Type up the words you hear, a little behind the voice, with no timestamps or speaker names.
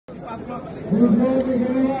Good morning,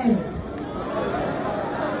 everyone.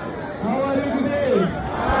 How are you today?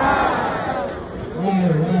 Wow.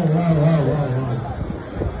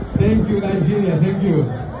 Thank you, Nigeria. Thank you.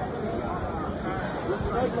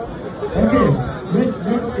 Okay,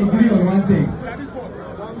 let's agree on one thing.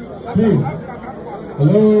 Please.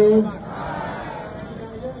 Hello.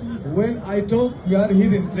 When I talk, we are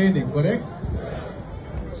here in training, correct?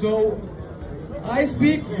 So, I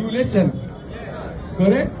speak, you listen.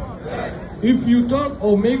 Correct? If you talk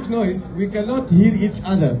or make noise, we cannot hear each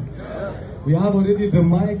other. We have already, the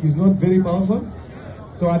mic is not very powerful,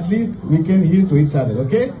 so at least we can hear to each other,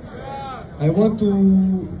 okay? I want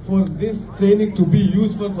for this training to be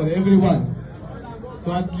useful for everyone.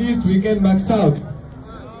 So at least we can max out.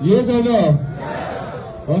 Yes or no?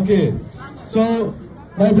 Okay. So,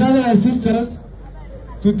 my brothers and sisters,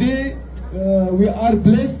 today we are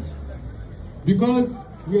blessed because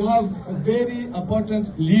we have a very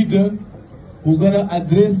important leader who's gonna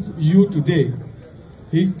address you today.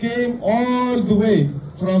 He came all the way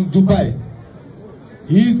from Dubai.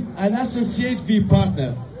 He's an associate V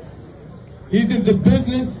partner. He's in the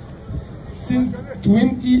business since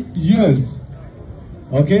 20 years.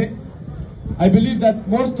 Okay? I believe that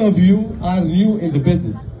most of you are new in the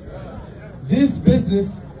business. This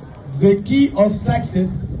business, the key of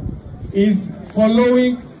success is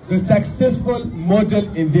following the successful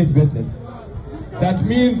model in this business. That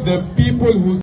means the people who